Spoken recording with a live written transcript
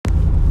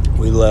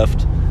we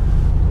left,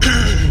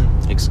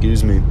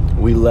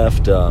 we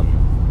left,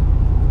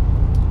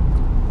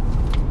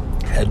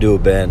 had to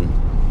have been,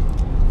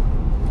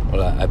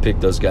 well, I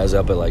picked those guys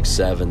up at like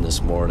 7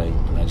 this morning,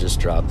 and I just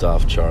dropped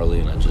off Charlie,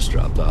 and I just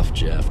dropped off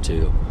Jeff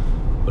too.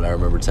 But I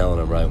remember telling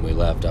them right when we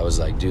left, I was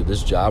like, dude,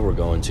 this job we're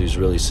going to is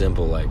really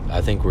simple. Like,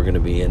 I think we're going to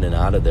be in and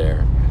out of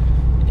there,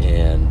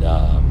 and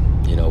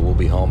we'll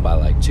be home by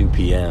like 2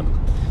 p.m.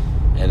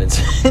 And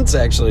it's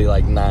actually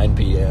like 9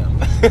 p.m.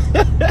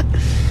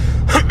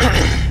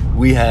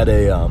 We had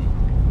a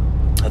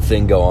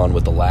thing go on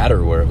with the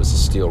ladder where it was a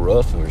steel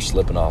roof, and we were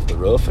slipping off the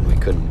roof, and we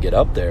couldn't get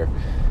up there.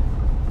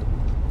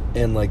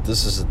 And like,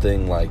 this is the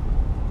thing, like,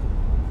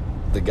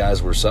 the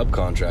guys we're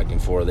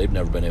subcontracting for, they've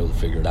never been able to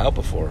figure it out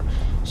before.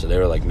 So they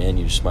were like, man,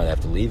 you just might have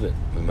to leave it.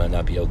 We might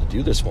not be able to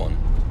do this one.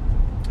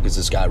 Because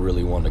this guy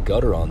really wanted a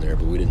gutter on there,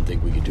 but we didn't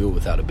think we could do it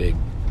without a big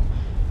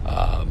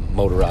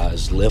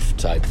motorized lift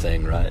type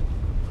thing, right?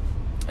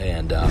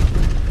 And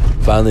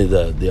finally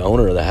the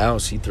owner of the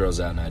house, he throws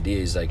out an idea.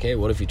 He's like, hey,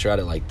 what if you tried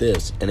it like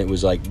this? And it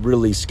was like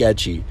really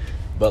sketchy.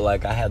 But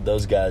like, I had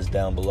those guys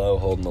down below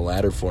holding the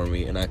ladder for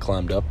me, and I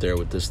climbed up there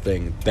with this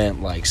thing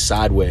bent like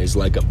sideways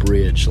like a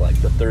bridge, like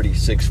the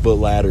 36-foot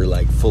ladder,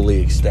 like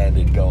fully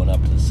extended, going up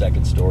to the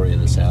second story of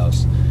this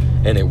house.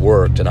 And it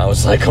worked, and I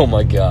was like, oh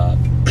my God,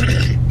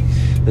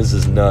 this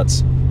is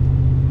nuts.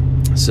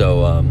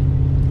 So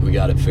we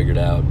got it figured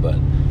out, but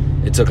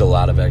it took a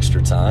lot of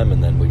extra time,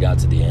 and then we got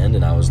to the end,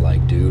 and I was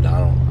like, dude,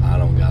 I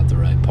don't got the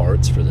right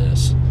parts for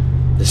this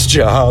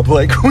job.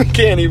 Like, we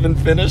can't even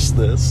finish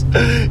this,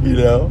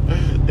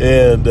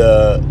 And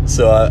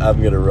so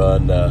I'm gonna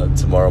run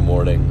tomorrow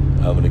morning.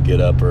 I'm gonna get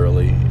up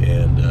early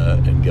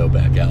and go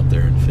back out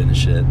there and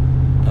finish it.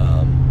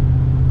 But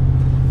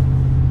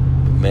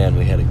man,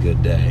 we had a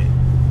good day.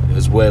 It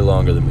was way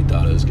longer than we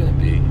thought it was gonna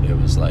be. It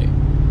was like,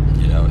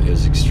 it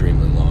was an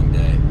extremely long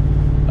day.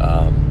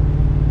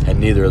 And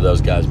neither of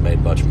those guys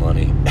made much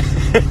money.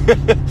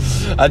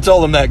 I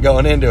told them that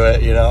going into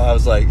it, I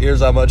was like, here's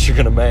how much you're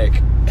gonna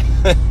make.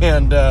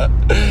 And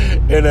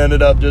it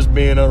ended up just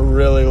being a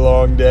really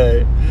long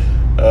day.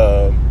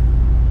 I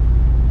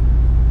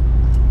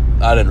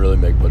didn't really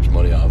make much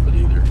money off it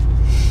either,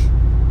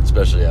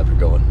 especially after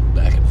going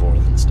back and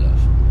forth and stuff.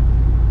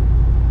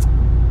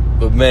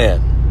 But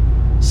man,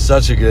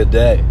 such a good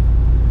day.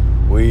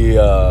 We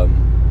had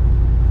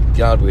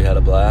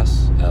a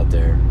blast out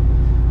there,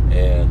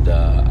 and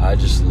I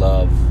just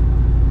love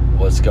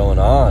what's going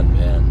on,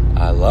 man.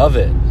 I love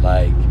it.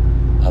 Like,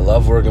 I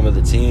love working with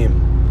the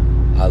team.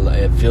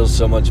 It feels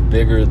so much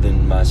bigger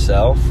than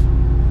myself.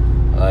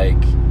 Like,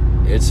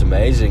 it's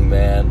amazing,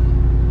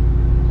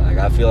 man. Like,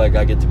 I feel like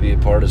I get to be a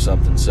part of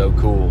something so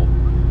cool.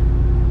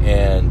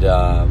 And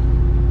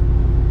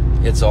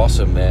it's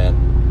awesome,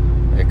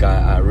 man. Like,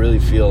 I really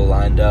feel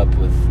lined up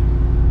with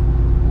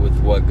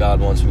what God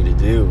wants me to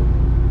do.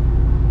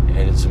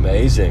 And it's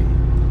amazing.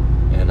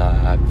 And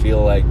I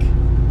feel like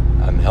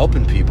I'm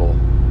helping people.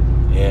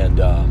 And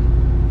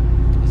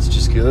it's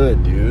just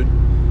good, dude.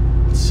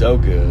 It's so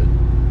good.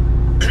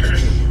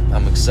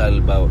 I'm excited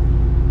about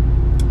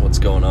what's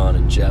going on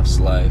in Jeff's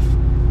life,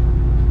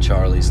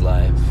 Charlie's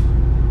life,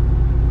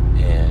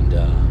 and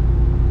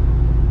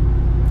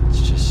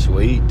it's just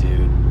sweet,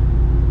 dude.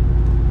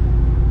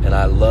 And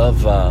I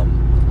love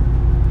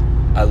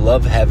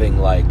having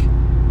like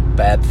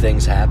bad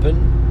things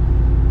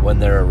happen when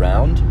they're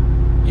around,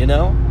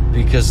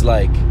 because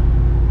like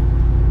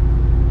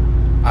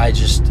I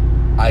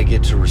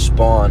get to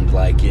respond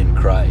like in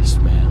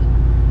Christ, man.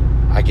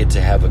 I get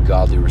to have a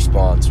godly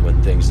response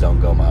when things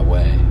don't go my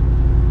way.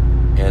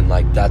 And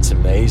like, that's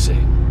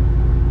amazing.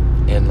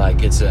 And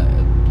like, it's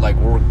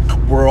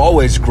we're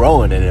always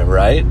growing in it,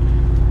 right?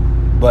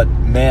 But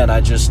man,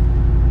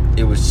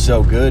 it was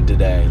so good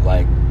today.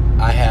 Like,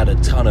 I had a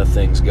ton of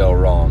things go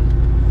wrong,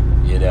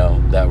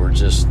 there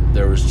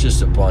was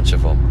just a bunch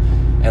of them.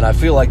 And I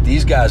feel like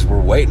these guys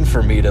were waiting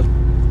for me to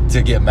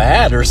get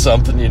mad or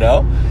something,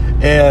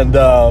 And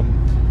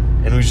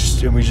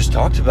we just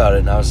talked about it,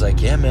 and I was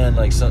like, yeah, man,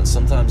 like,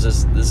 sometimes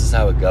this is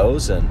how it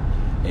goes, and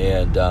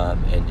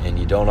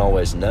you don't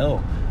always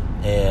know,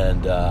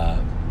 and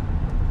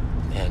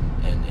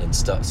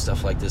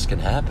stuff like this can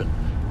happen,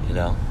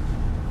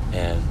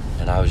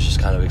 and I was just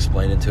kind of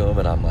explaining to him,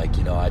 and I'm like,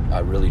 I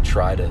really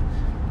try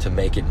to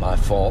make it my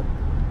fault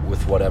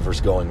with whatever's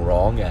going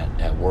wrong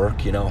at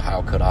work.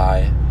 How could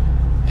I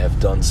have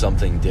done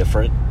something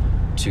different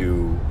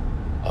to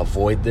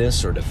avoid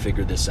this, or to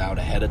figure this out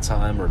ahead of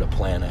time, or to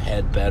plan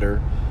ahead better,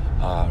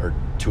 or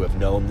to have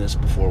known this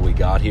before we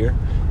got here,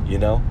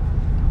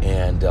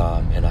 and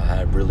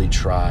I really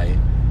try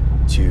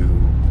to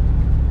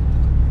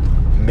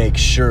make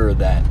sure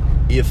that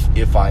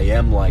if I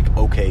am like,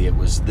 okay, it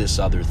was this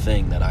other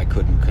thing that I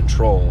couldn't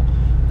control,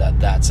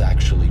 that's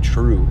actually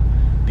true.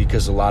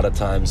 Because a lot of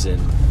times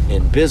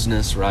in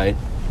business, right,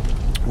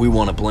 we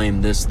want to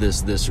blame this,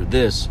 or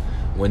this,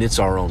 when it's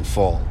our own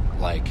fault.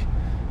 Like,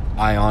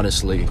 I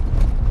honestly,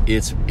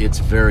 it's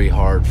very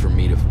hard for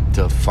me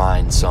to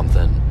find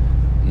something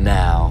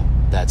now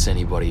that's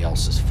anybody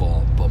else's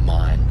fault but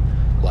mine.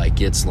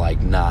 Like, it's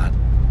like not,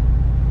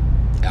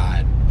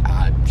 I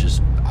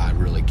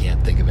really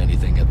can't think of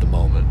anything at the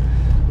moment.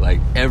 Like,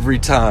 every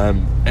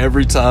time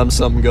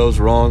something goes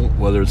wrong,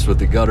 whether it's with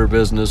the gutter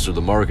business or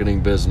the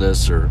marketing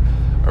business or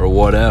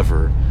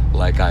whatever,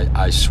 like,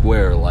 I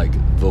swear, like,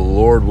 the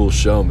Lord will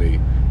show me.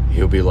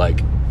 He'll be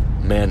like,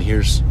 man,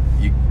 here's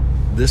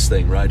this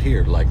thing right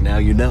here. Like, now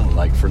you know,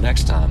 like, for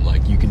next time,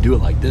 like, you can do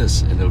it like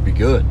this and it'll be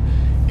good.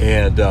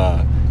 And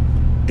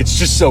it's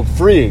just so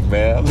freeing,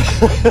 man.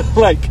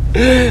 Like,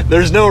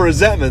 there's no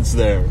resentments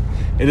there.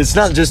 And it's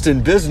not just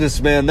in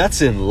business, man,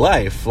 that's in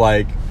life.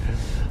 Like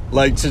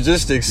to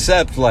just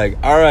accept, like,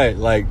 all right,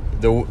 like,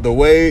 the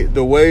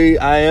way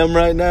I am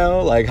right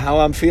now, like, how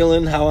I'm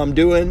feeling, how I'm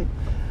doing,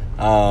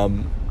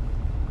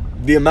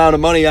 the amount of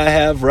money I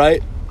have,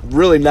 right?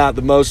 Really not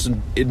the most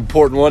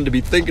important one to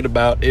be thinking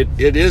about.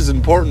 It is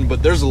important,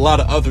 but there's a lot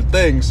of other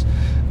things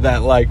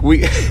that, like,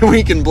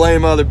 we can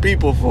blame other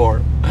people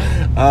for.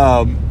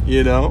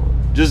 You know,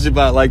 just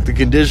about, like, the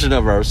condition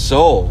of our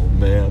soul,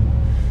 man.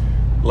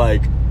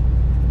 Like,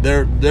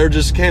 there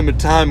just came a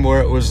time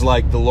where it was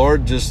like the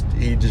Lord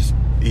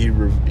he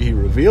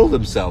revealed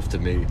himself to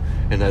me,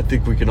 and I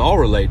think we can all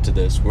relate to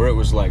this, where it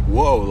was like,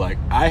 whoa, like,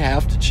 I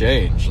have to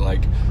change,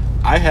 like,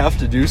 I have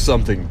to do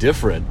something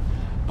different.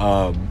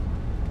 My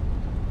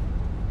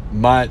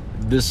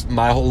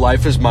whole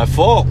life is my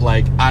fault.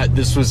 Like,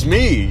 this was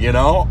me, you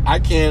know. I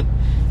can't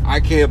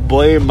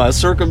blame my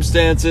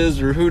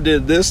circumstances or who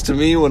did this to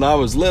me when I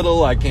was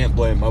little. I can't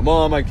blame my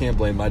mom. I can't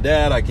blame my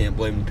dad. I can't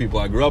blame the people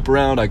I grew up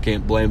around. I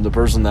can't blame the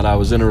person that I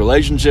was in a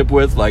relationship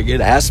with. Like, it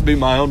has to be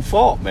my own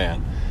fault,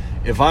 man.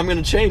 If I'm going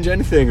to change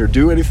anything or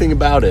do anything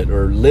about it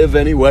or live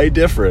any way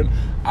different,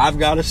 I've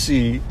got to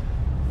see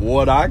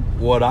what I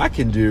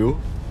can do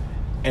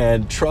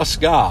and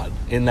trust God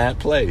in that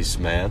place,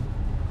 man.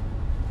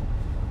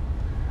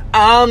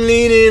 I'm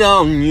leaning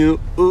on you.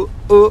 Ooh,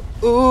 ooh,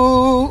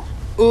 ooh.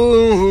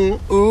 Ooh,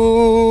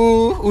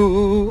 ooh,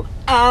 ooh,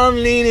 I'm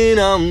leaning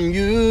on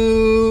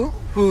you.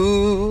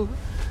 Ooh.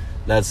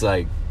 That's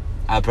like,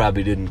 I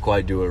probably didn't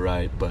quite do it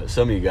right, but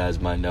some of you guys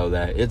might know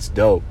that. It's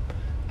dope.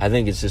 I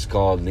think it's just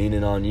called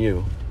Leaning on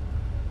You.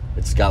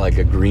 It's got like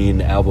a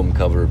green album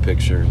cover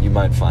picture. You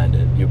might find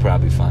it. You'll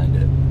probably find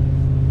it.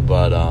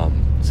 But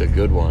it's a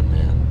good one,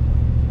 man.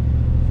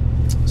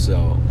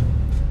 So,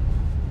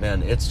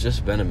 man, it's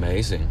just been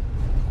amazing.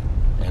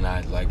 And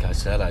like I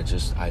said, I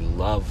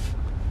love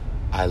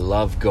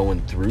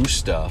going through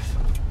stuff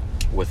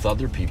with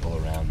other people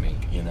around me,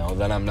 you know,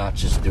 that I'm not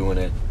just doing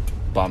it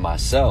by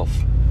myself.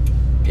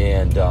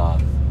 And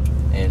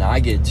I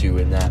get to,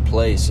 in that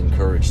place,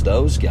 encourage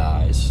those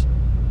guys.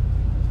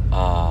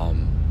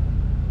 And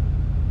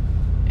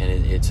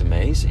it's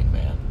amazing,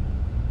 man.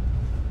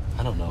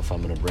 I don't know if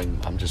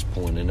I'm just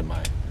pulling into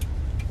my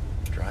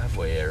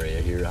driveway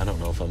area here. I don't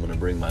know if I'm going to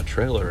bring my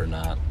trailer or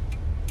not.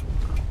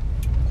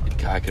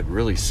 I could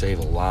really save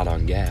a lot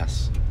on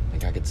gas.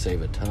 Like, I could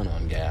save a ton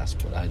on gas,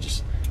 but I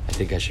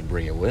think I should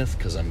bring it with,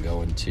 because I'm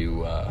going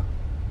to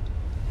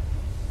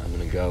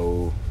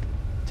go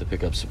to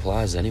pick up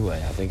supplies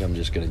anyway. I think I'm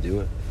just going to do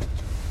it.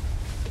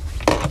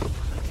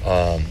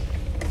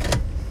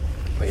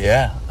 But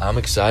yeah, I'm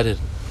excited.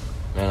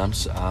 Man,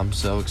 I'm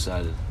so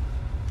excited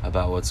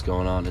about what's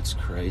going on. It's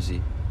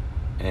crazy.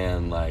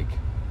 And, like,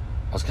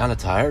 I was kind of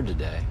tired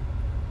today.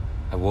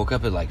 I woke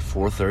up at like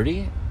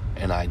 4:30,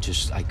 and I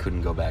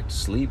couldn't go back to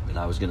sleep, and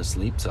I was going to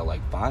sleep till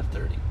like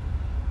 5:30.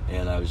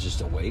 And I was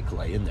just awake,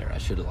 laying there. I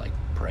should have, like,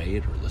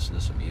 prayed or listened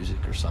to some music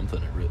or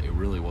something. It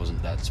really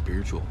wasn't that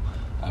spiritual.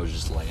 I was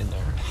just laying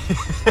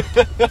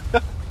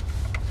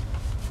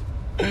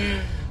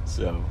there.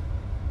 So,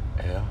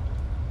 yeah.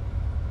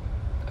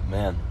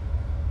 Man,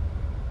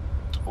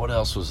 what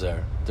else was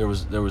there? There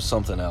was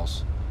something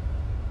else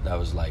that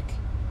was, like,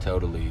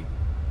 totally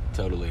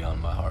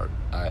on my heart.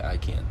 I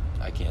can't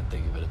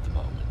think of it at the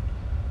moment.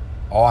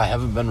 Oh, I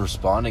haven't been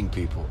responding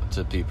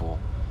to people.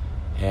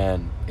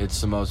 And it's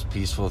the most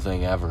peaceful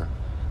thing ever.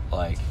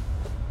 Like,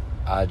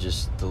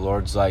 the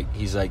Lord's like,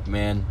 he's like,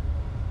 man,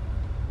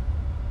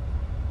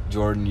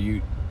 Jordan,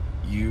 you,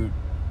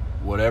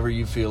 whatever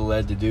you feel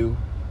led to do,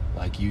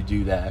 like, you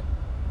do that.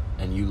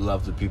 And you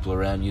love the people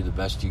around you the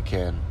best you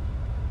can.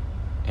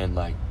 And,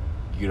 like,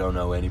 you don't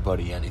owe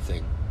anybody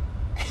anything.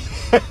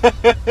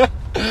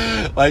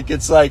 Like,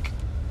 it's like,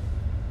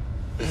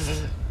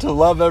 to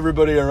love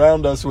everybody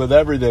around us with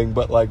everything,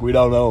 but, like, we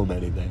don't owe them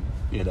anything,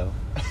 you know?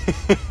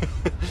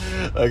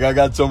 Like, I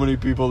got so many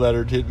people that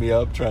are hitting me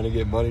up trying to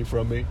get money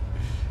from me.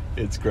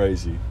 It's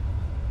crazy.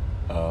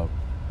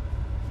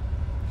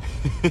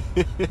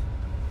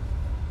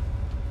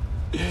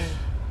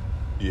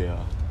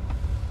 Yeah.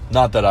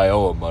 Not that I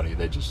owe them money.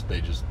 I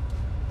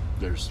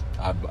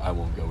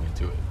won't go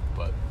into it,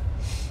 but,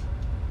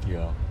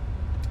 yeah.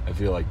 I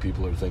feel like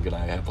people are thinking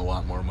I have a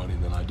lot more money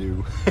than I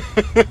do.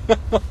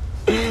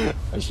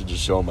 I should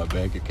just show them my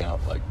bank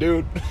account. Like,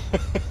 dude,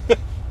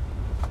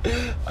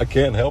 I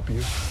can't help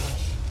you.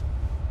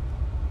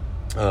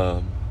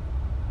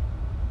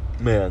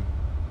 Man,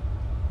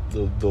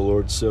 the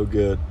Lord's so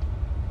good.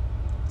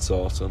 It's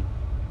awesome.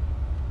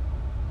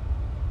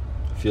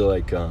 feel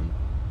like I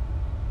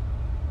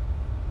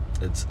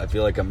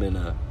feel like I'm in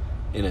a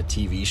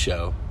TV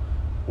show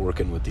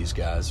working with these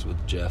guys,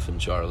 with Jeff and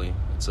Charlie.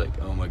 It's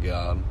like, oh my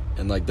God.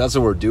 And like that's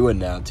what we're doing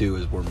now too,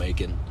 is we're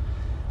making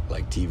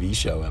like TV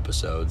show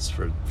episodes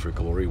for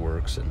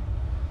Gloryworks, and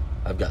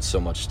I've got so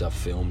much stuff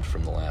filmed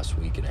from the last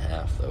week and a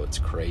half, though. It's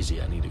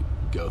crazy. I need to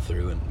go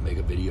through and make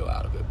a video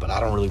out of it, but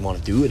I don't really want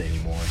to do it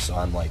anymore. So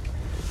I'm like,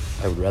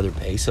 I would rather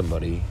pay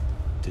somebody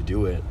to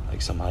do it,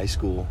 like some high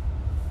schooler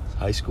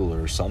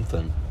or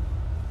something.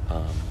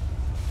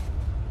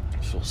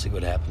 So we'll see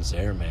what happens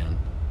there, man.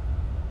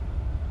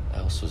 What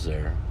else was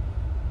there?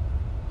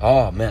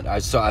 Oh man,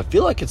 I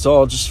feel like it's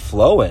all just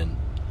flowing.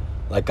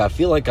 Like I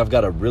feel like I've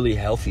got a really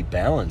healthy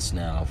balance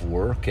now of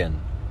work and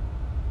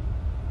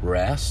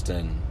rest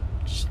and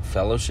just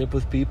fellowship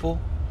with people.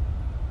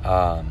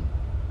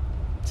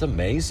 It's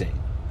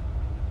amazing.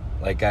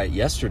 Like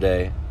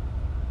yesterday,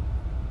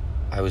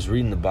 I was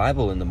reading the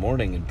Bible in the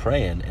morning and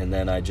praying, and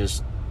then I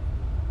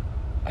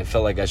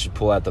felt like I should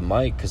pull out the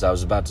mic because I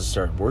was about to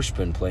start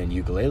worshiping, playing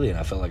ukulele, and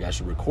I felt like I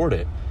should record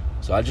it.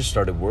 So I just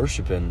started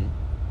worshiping,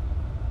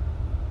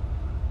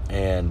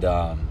 and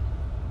there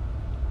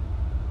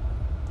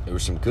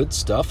was some good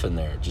stuff in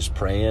there, just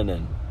praying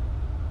and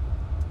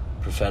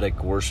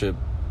prophetic worship,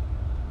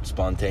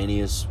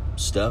 spontaneous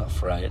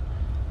stuff, right?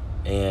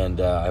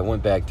 And I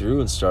went back through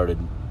and started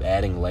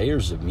adding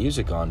layers of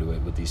music onto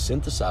it with these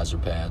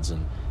synthesizer pads,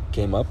 and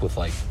came up with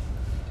like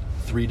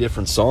 3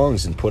 different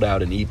songs and put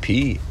out an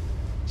EP.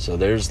 So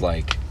there's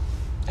like,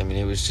 I mean,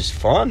 it was just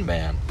fun,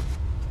 man.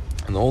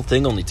 And the whole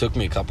thing only took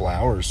me a couple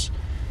hours.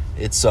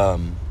 It's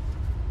what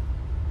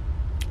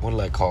did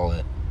I call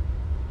it?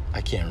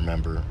 I can't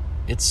remember.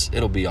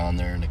 It'll be on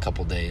there in a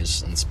couple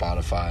days on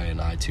Spotify and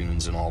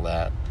iTunes and all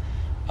that.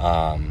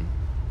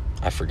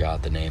 I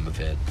forgot the name of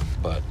it,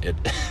 but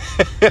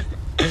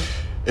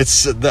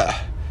it's the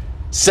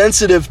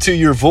Sensitive to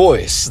Your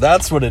Voice.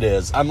 That's what it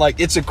is. I'm like,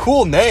 it's a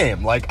cool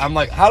name. Like, I'm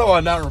like, how do I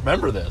not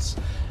remember this?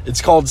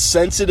 It's called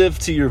Sensitive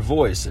to Your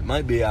Voice. It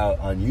might be out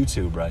on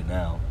YouTube right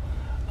now.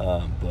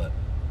 But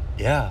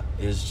yeah,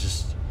 it's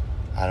just,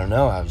 I don't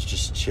know. I was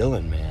just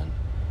chilling, man.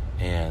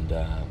 And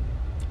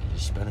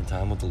just spending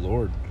time with the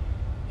Lord,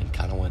 and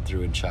kind of went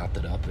through and chopped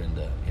it up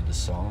into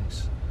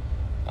songs.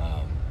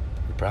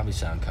 It probably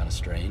sound kind of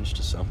strange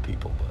to some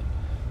people, but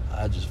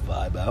I just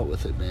vibe out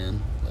with it,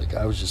 man. Like,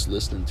 I was just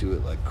listening to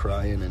it, like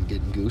crying and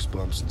getting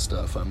goosebumps and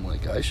stuff. I'm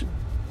like, I should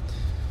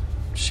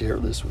share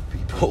this with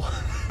people.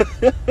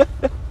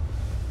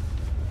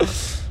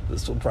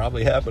 This will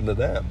probably happen to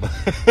them.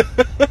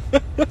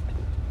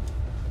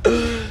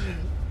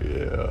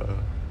 Yeah,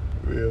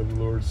 the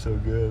Lord's so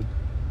good.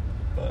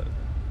 But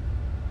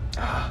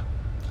I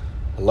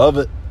love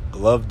it. I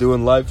love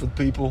doing life with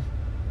people.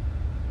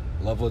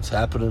 I love what's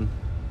happening.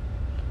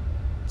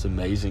 It's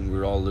amazing. We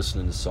were all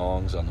listening to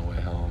songs on the way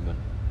home, and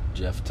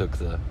Jeff took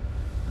the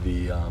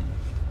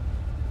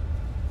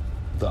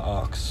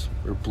aux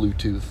or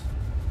Bluetooth.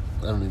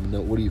 I don't even know,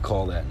 what do you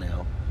call that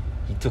now?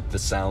 He took the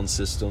sound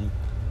system.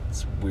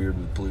 It's weird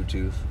with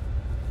Bluetooth.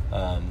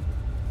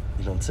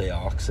 You don't say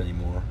aux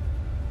anymore.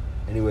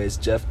 Anyways,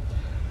 Jeff,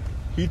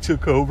 he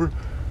took over.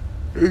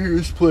 He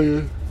was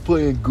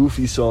playing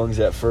goofy songs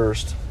at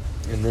first,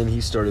 and then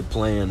he started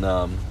playing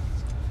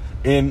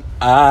and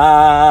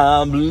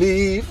I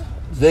believe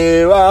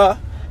there are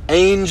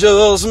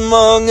angels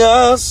among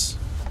us.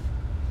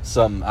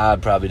 I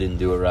probably didn't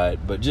do it right,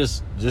 but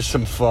just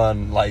some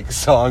fun, like,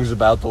 songs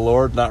about the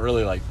Lord, not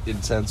really like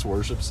intense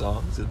worship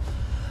songs. And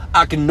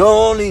I can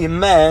only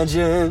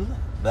imagine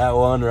that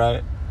one,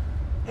 right?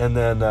 And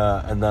then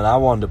I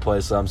wanted to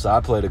play some, so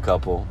I played a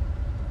couple.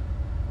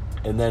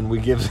 And then we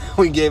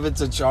gave it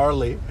to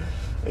Charlie,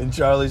 and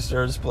Charlie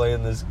starts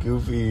playing this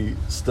goofy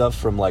stuff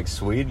from like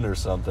Sweden or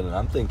something, and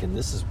I'm thinking,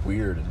 this is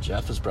weird, and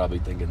Jeff is probably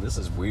thinking, this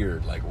is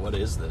weird, like, what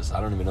is this?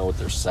 I don't even know what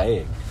they're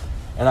saying.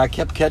 And I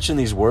kept catching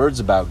these words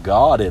about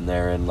God in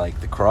there, and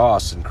like the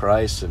cross and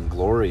Christ and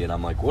glory, and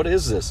I'm like, what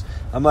is this?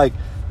 I'm like,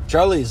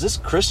 Charlie, is this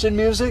Christian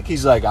music?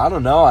 He's like, I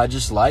don't know, I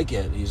just like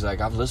it. He's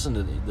like, I've listened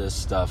to this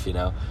stuff, you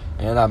know.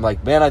 And I'm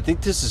like, man, I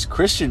think this is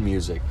Christian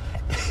music.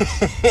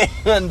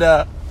 And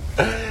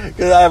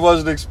because I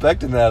wasn't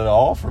expecting that at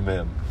all from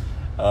him.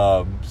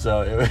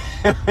 So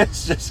it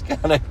was just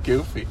kind of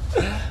goofy.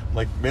 I'm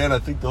like, man, I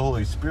think the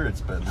Holy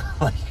Spirit's been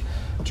like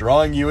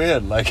drawing you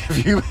in. Like,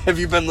 have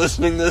you been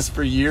listening to this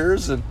for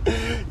years and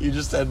you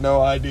just had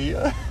no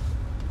idea?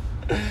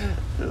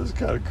 It was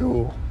kind of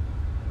cool.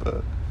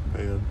 But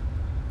man,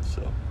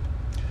 so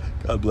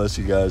God bless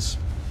you guys.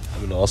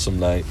 Have an awesome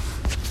night.